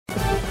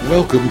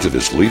Welcome to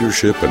this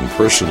leadership and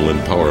personal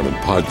empowerment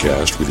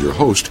podcast with your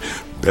host,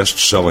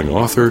 best-selling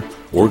author,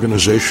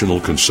 organizational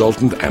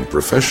consultant, and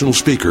professional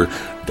speaker,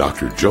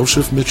 Dr.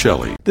 Joseph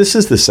Michelli. This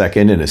is the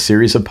second in a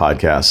series of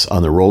podcasts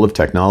on the role of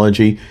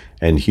technology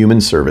and human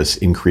service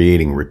in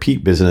creating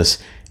repeat business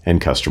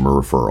and customer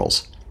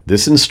referrals.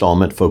 This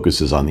installment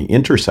focuses on the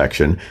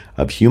intersection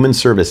of human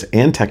service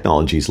and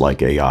technologies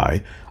like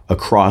AI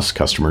across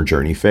customer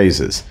journey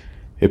phases.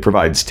 It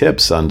provides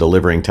tips on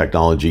delivering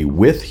technology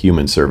with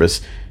human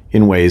service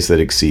in ways that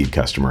exceed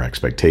customer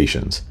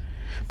expectations.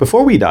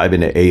 Before we dive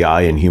into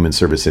AI and human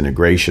service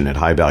integration at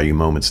high-value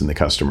moments in the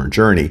customer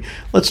journey,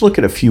 let's look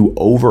at a few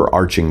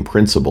overarching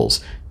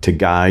principles to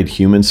guide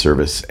human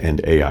service and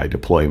AI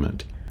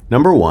deployment.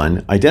 Number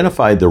one,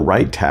 identify the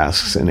right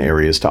tasks and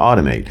areas to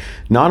automate.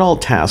 Not all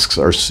tasks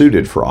are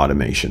suited for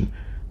automation.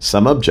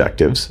 Some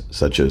objectives,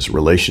 such as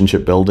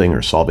relationship building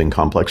or solving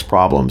complex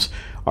problems,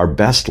 are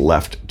best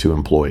left to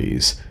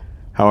employees.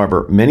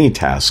 However, many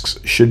tasks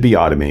should be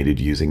automated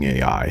using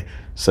AI,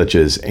 such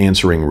as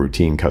answering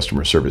routine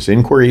customer service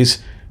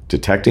inquiries,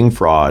 detecting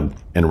fraud,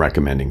 and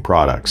recommending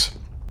products.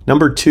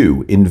 Number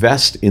two,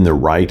 invest in the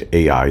right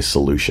AI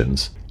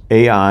solutions.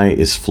 AI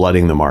is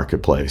flooding the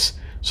marketplace,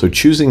 so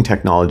choosing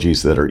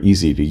technologies that are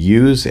easy to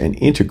use and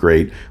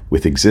integrate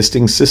with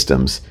existing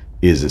systems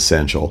is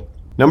essential.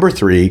 Number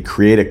three,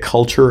 create a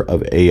culture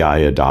of AI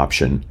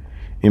adoption.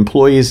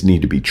 Employees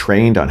need to be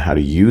trained on how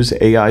to use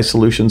AI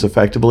solutions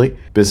effectively.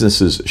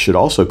 Businesses should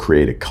also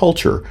create a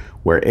culture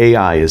where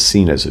AI is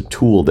seen as a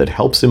tool that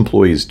helps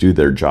employees do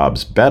their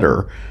jobs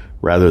better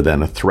rather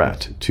than a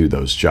threat to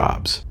those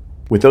jobs.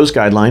 With those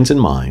guidelines in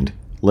mind,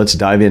 let's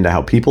dive into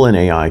how people and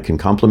AI can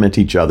complement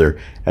each other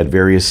at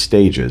various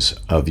stages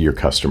of your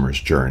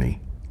customer's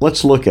journey.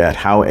 Let's look at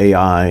how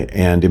AI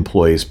and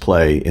employees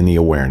play in the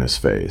awareness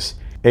phase.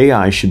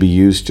 AI should be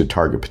used to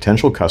target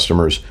potential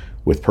customers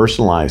with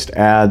personalized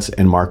ads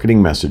and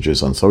marketing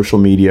messages on social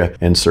media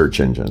and search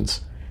engines.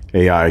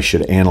 AI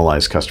should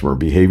analyze customer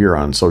behavior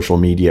on social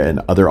media and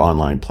other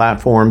online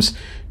platforms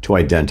to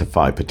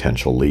identify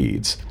potential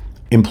leads.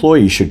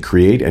 Employees should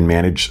create and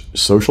manage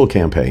social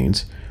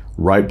campaigns,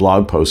 write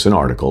blog posts and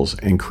articles,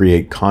 and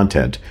create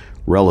content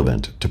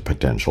relevant to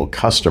potential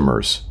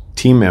customers.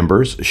 Team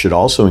members should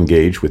also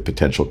engage with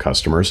potential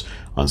customers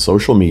on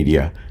social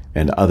media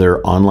and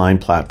other online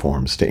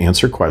platforms to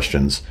answer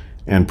questions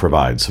and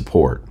provide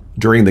support.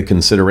 During the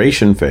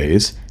consideration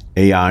phase,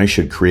 AI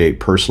should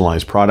create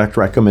personalized product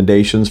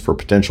recommendations for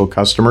potential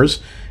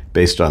customers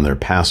based on their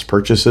past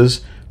purchases,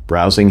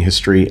 browsing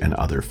history, and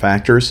other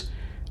factors.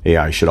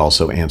 AI should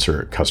also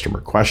answer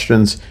customer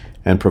questions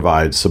and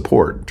provide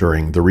support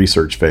during the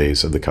research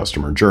phase of the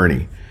customer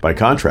journey. By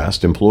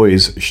contrast,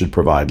 employees should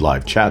provide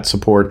live chat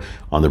support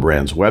on the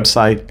brand's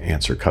website,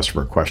 answer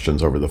customer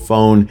questions over the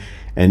phone,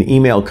 and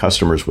email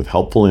customers with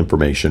helpful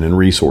information and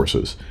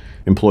resources.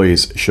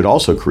 Employees should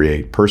also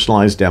create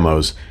personalized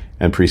demos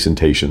and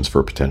presentations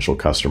for potential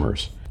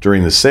customers.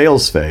 During the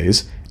sales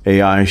phase,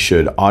 AI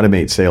should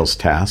automate sales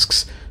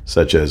tasks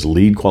such as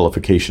lead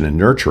qualification and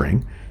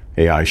nurturing.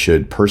 AI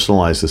should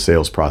personalize the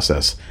sales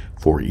process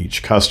for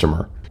each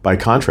customer. By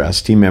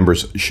contrast, team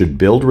members should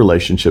build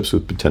relationships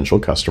with potential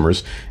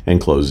customers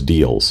and close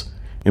deals.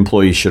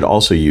 Employees should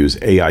also use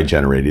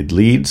AI-generated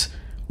leads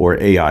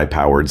or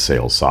AI-powered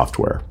sales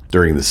software.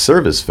 During the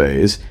service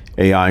phase,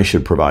 AI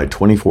should provide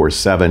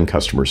 24/7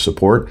 customer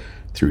support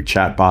through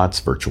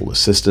chatbots, virtual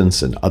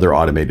assistants, and other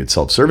automated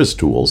self-service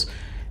tools.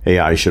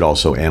 AI should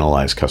also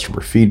analyze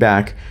customer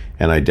feedback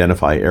and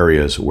identify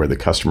areas where the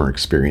customer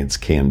experience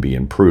can be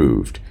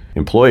improved.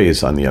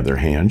 Employees, on the other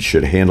hand,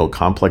 should handle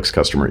complex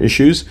customer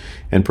issues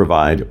and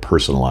provide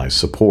personalized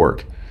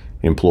support.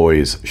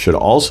 Employees should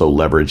also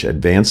leverage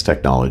advanced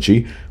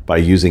technology by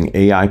using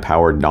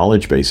AI-powered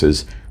knowledge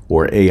bases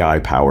or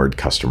AI-powered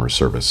customer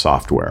service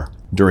software.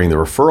 During the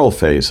referral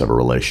phase of a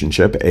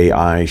relationship,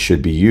 AI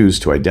should be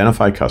used to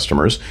identify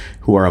customers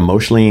who are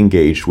emotionally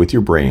engaged with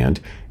your brand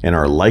and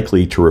are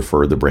likely to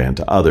refer the brand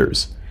to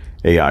others.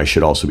 AI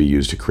should also be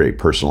used to create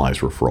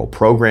personalized referral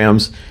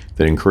programs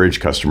that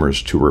encourage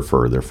customers to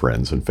refer their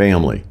friends and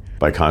family.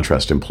 By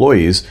contrast,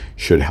 employees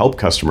should help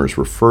customers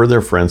refer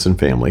their friends and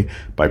family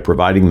by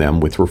providing them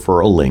with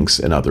referral links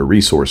and other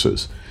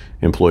resources.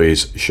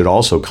 Employees should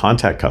also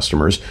contact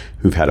customers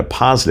who've had a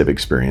positive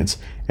experience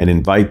and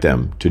invite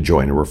them to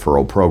join a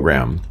referral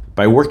program.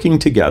 By working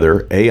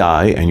together,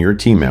 AI and your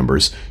team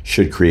members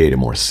should create a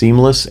more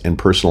seamless and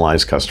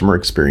personalized customer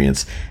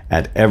experience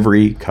at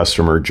every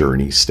customer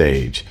journey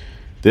stage.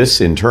 This,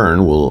 in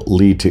turn, will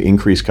lead to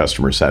increased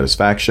customer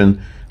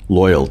satisfaction,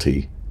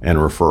 loyalty, and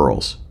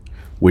referrals.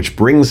 Which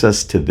brings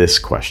us to this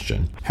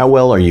question. How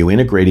well are you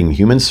integrating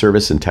human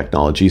service and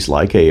technologies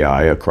like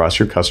AI across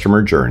your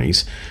customer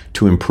journeys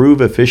to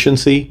improve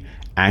efficiency,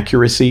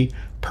 accuracy,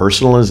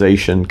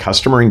 personalization,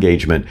 customer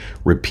engagement,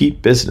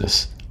 repeat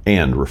business,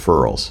 and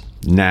referrals?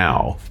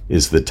 Now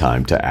is the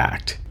time to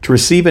act. To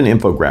receive an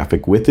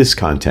infographic with this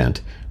content,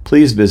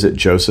 please visit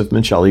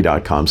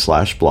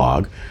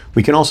josephmichelli.com/blog.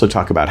 We can also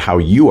talk about how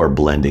you are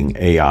blending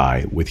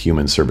AI with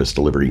human service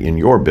delivery in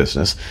your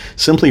business.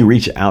 Simply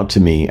reach out to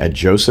me at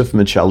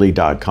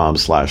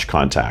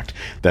josephmichelli.com/contact.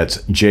 That's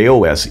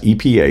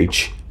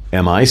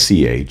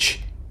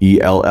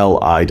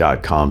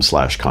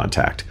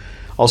josephmichelli.com/contact.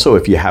 Also,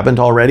 if you haven't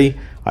already,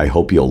 I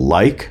hope you'll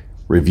like,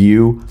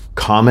 review,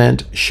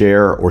 comment,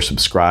 share, or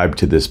subscribe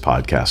to this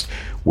podcast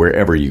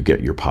wherever you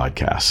get your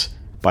podcasts.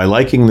 By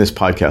liking this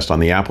podcast on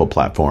the Apple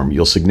platform,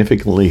 you'll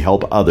significantly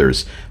help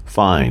others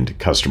find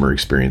Customer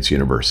Experience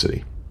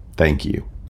University. Thank you.